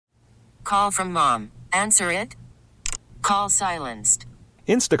call from mom. Answer it. Call silenced.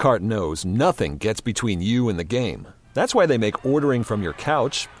 Instacart knows nothing gets between you and the game. That's why they make ordering from your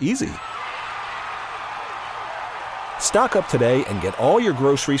couch easy. Stock up today and get all your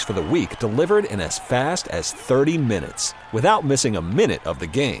groceries for the week delivered in as fast as 30 minutes without missing a minute of the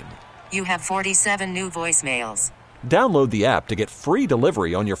game. You have 47 new voicemails. Download the app to get free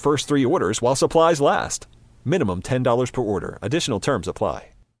delivery on your first 3 orders while supplies last. Minimum $10 per order. Additional terms apply.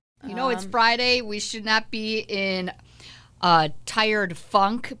 You know, it's Friday. We should not be in tired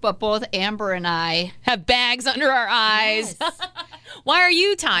funk, but both Amber and I have bags under our eyes. Yes. Why are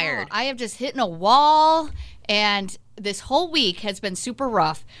you tired? I have just hit a wall, and this whole week has been super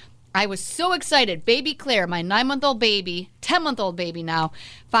rough. I was so excited. Baby Claire, my 9-month-old baby, 10-month-old baby now,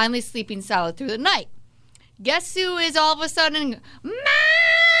 finally sleeping solid through the night. Guess who is all of a sudden,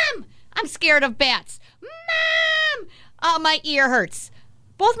 Mom! I'm scared of bats. Mom! Oh, my ear hurts.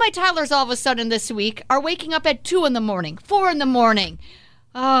 Both my toddlers all of a sudden this week are waking up at 2 in the morning, 4 in the morning.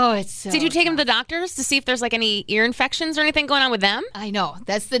 Oh, it's so Did you take them to the doctors to see if there's like any ear infections or anything going on with them? I know.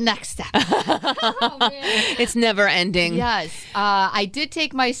 That's the next step. Oh, man. It's never ending. Yes. I did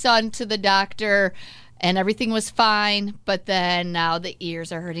take my son to the doctor, and everything was fine, but then now the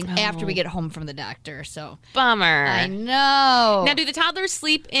ears are hurting after we get home from the doctor. So Bummer. I know. Now, do the toddlers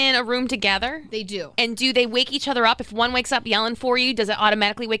sleep in a room together? They do. And do they wake each other up? If one wakes up yelling for you, does it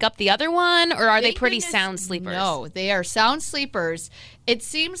automatically wake up the other one? Or are they pretty sound sleepers? No, they are sound sleepers. It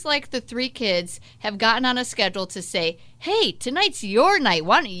seems like the 3 kids have gotten on a schedule to say, hey, tonight's your night.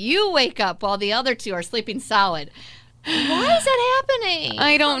 Why don't you wake up while the other 2 are sleeping solid? Why is that happening?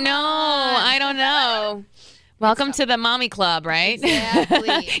 I don't know. Welcome to the mommy club, right?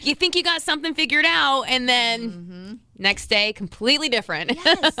 Exactly. You think you got something figured out, and then next day, completely different.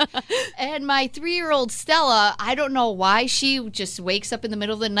 Yes. And my 3-year-old Stella, I don't know why she just wakes up in the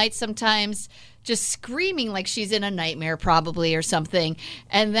middle of the night sometimes, just screaming like she's in a nightmare probably or something.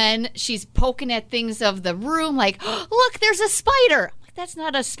 And then she's poking at things of the room like, oh, look, there's a spider. That's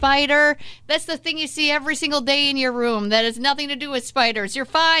not a spider. That's the thing you see every single day in your room. That has nothing to do with spiders. You're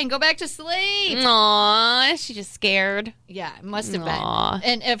fine. Go back to sleep. Aw, she's just scared. Yeah, it must have been.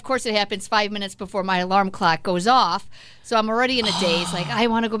 And, of course, it happens 5 minutes before my alarm clock goes off. So I'm already in a daze. Like, I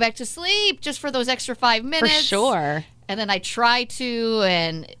want to go back to sleep just for those extra 5 minutes. For sure. And then I try to,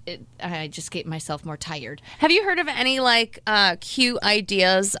 and I just get myself more tired. Have you heard of any, cute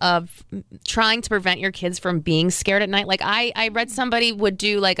ideas of trying to prevent your kids from being scared at night? Like, I read somebody would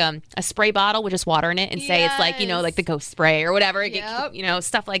do, like, a spray bottle with just water in it and say it's, like, like the ghost spray or whatever. Yep.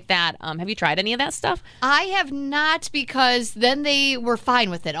 Stuff like that. Have you tried any of that stuff? I have not, because then they were fine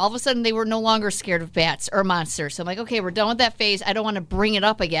with it. All of a sudden, they were no longer scared of bats or monsters. So I'm like, okay, we're done with that phase. I don't want to bring it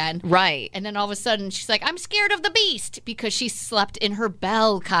up again. Right. And then all of a sudden, she's like, I'm scared of the beast. Because she slept in her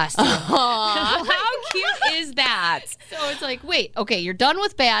Belle costume. Aww, how cute is that? So it's like, wait, okay, you're done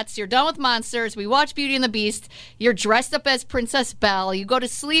with bats, you're done with monsters, we watch Beauty and the Beast, you're dressed up as Princess Belle, you go to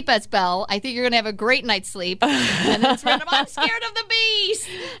sleep as Belle, I think you're going to have a great night's sleep, and then it's random, I'm scared of the beast.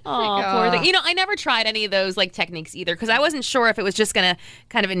 Oh, poor thing. I never tried any of those techniques either, because I wasn't sure if it was just going to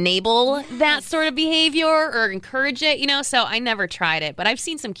kind of enable that sort of behavior or encourage it, so I never tried it, but I've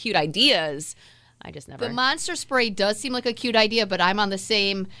seen some cute ideas. I just never. The monster spray does seem like a cute idea, but I'm on the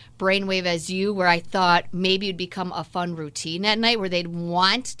same brainwave as you, where I thought maybe it'd become a fun routine at night where they'd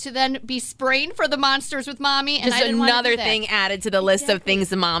want to then be spraying for the monsters with mommy. And just another thing added to the list of things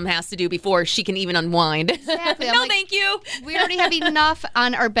the mom has to do before she can even unwind. Exactly. No, thank you. We already have enough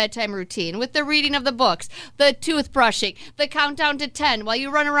on our bedtime routine with the reading of the books, the toothbrushing, the countdown to 10 while you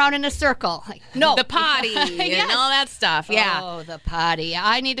run around in a circle. No. The potty Yes. and all that stuff. Yeah. Oh, the potty.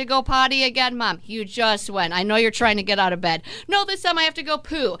 I need to go potty again, Mom. You just went. I know you're trying to get out of bed. No, this time I have to go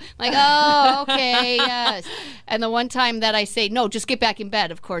poo. Like, oh, okay, yes. And the one time that I say, no, just get back in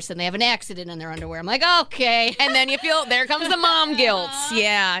bed, of course, and they have an accident in their underwear. I'm like, okay. And then you feel, there comes the mom guilt.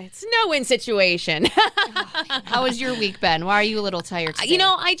 Yeah, it's a no-win situation. How has your week been? Why are you a little tired today?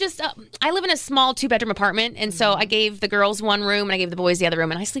 I live in a small 2-bedroom apartment, and so I gave the girls one room, and I gave the boys the other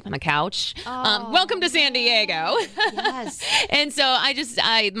room, and I sleep on the couch. Welcome to San Diego. Yes. And so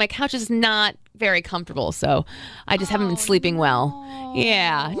my couch is not very comfortable, so I just haven't been sleeping well.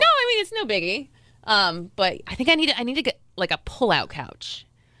 Yeah. No, it's no biggie. But I think I need to get like a pull-out couch.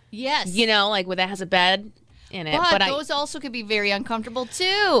 Yes. Where that has a bed in it. But those also could be very uncomfortable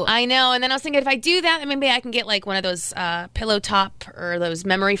too. I know. And then I was thinking if I do that, then maybe I can get like one of those pillow top or those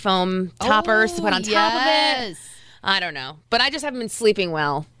memory foam toppers to put on top of it. I don't know. But I just haven't been sleeping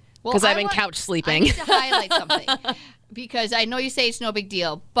well because I've been couch sleeping. I need to highlight something because I know you say it's no big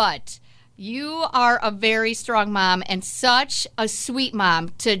deal, but You are a very strong mom and such a sweet mom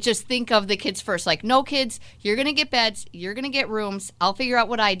to just think of the kids first. Like, no kids, you're going to get beds, you're going to get rooms. I'll figure out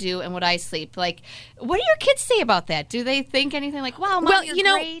what I do and what I sleep. Like, what do your kids say about that? Do they think anything like, wow, Mom, you're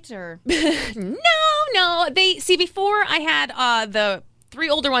great? Or No. They see, before I had the 3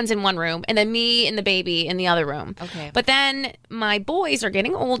 older ones in one room, and then me and the baby in the other room. Okay. But then my boys are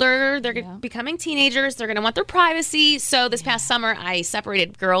getting older. They're becoming teenagers. They're going to want their privacy. So this past summer, I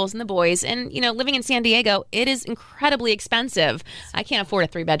separated girls and the boys. And, living in San Diego, it is incredibly expensive. I can't afford a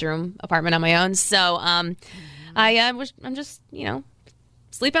 3-bedroom apartment on my own. So I'm just,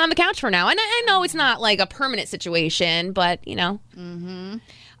 sleeping on the couch for now. And I know it's not like a permanent situation, but, Mm-hmm.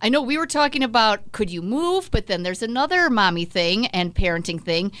 I know we were talking about could you move, but then there's another mommy thing and parenting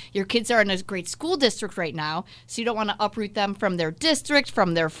thing. Your kids are in a great school district right now, so you don't want to uproot them from their district,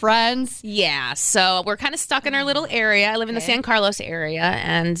 from their friends. Yeah, so we're kind of stuck in our little area. I live in the San Carlos area,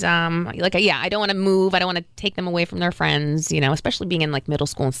 and I don't want to move. I don't want to take them away from their friends, especially being in like middle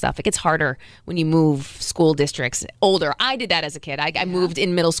school and stuff. It gets harder when you move school districts older. I did that as a kid. I moved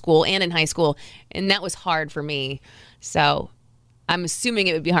in middle school and in high school, and that was hard for me. So I'm assuming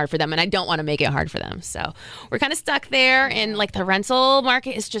it would be hard for them, and I don't want to make it hard for them. So we're kind of stuck there, and like the rental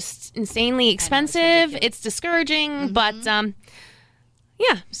market is just insanely expensive. It's discouraging, but so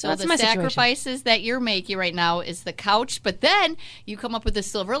that's the my sacrifices situation. that you're making right now is the couch, but then you come up with a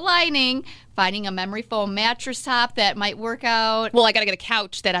silver lining, finding a memory foam mattress top that might work out. Well, I got to get a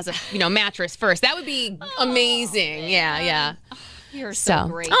couch that has a mattress first. That would be amazing. Man. Yeah. You're so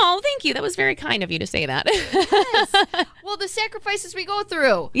great. Oh, thank you. That was very kind of you to say that. Yes. Well, the sacrifices we go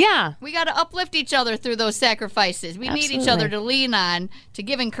through. Yeah. We got to uplift each other through those sacrifices. We need each other to lean on, to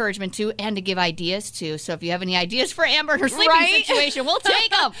give encouragement to, and to give ideas to. So if you have any ideas for Amber and her sleeping situation, we'll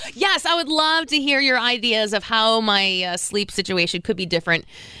take them. Yes, I would love to hear your ideas of how my sleep situation could be different,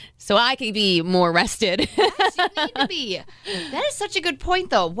 so I can be more rested. Yes, you need to be. That is such a good point,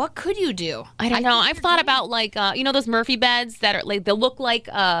 though. What could you do? I don't know. I've thought about like those Murphy beds that are like, they look like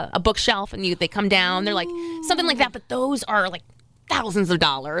a bookshelf, and they come down. They're like something like that, but those are like thousands of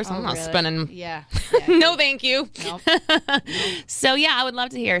dollars. I'm not spending. Yeah. No, thank you. Nope. So yeah, I would love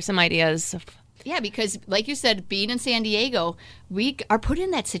to hear some ideas. Yeah, because like you said, being in San Diego, we are put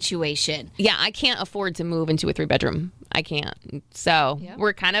in that situation. Yeah, I can't afford to move into a 3-bedroom. I can't. So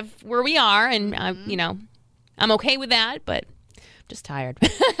we're kind of where we are, and I'm okay with that, but I'm just tired.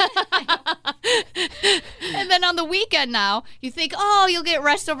 And then on the weekend now, you think, oh, you'll get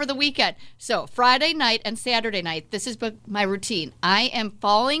rest over the weekend. So Friday night and Saturday night, this is my routine. I am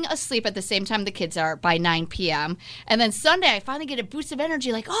falling asleep at the same time the kids are by 9 p.m. And then Sunday, I finally get a boost of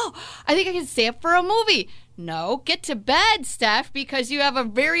energy like, oh, I think I can stay up for a movie. No, get to bed, Steph, because you have a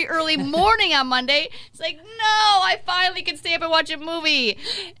very early morning on Monday. It's like, no, I finally can stay up and watch a movie.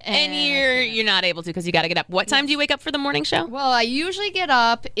 And you're not able to because you got to get up. What time do you wake up for the morning show? Well, I usually get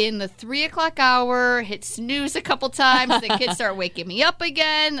up in the 3 o'clock hour, hit snooze a couple times. The kids start waking me up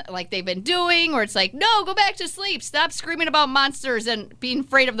again like they've been doing, or it's like, no, go back to sleep. Stop screaming about monsters and being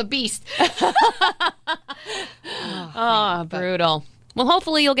afraid of the beast. Brutal. Well,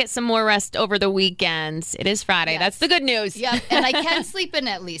 hopefully you'll get some more rest over the weekend. It is Friday. Yes. That's the good news. Yeah, and I can sleep in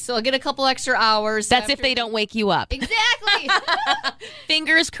at least, so I'll get a couple extra hours. That's if they don't wake you up. Exactly.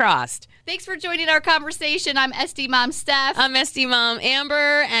 Fingers crossed. Thanks for joining our conversation. I'm SD Mom Steph. I'm SD Mom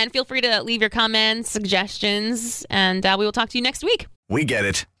Amber, and feel free to leave your comments, suggestions, and we will talk to you next week. We get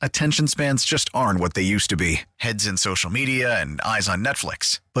it. Attention spans just aren't what they used to be. Heads in social media and eyes on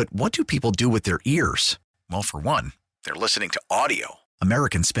Netflix. But what do people do with their ears? Well, for one, they're listening to audio.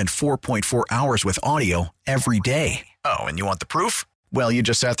 Americans spend 4.4 hours with audio every day. Oh, and you want the proof? Well, you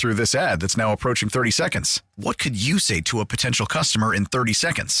just sat through this ad that's now approaching 30 seconds. What could you say to a potential customer in 30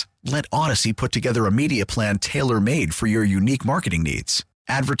 seconds? Let Odyssey put together a media plan tailor-made for your unique marketing needs.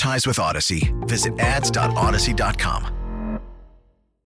 Advertise with Odyssey. Visit ads.odyssey.com.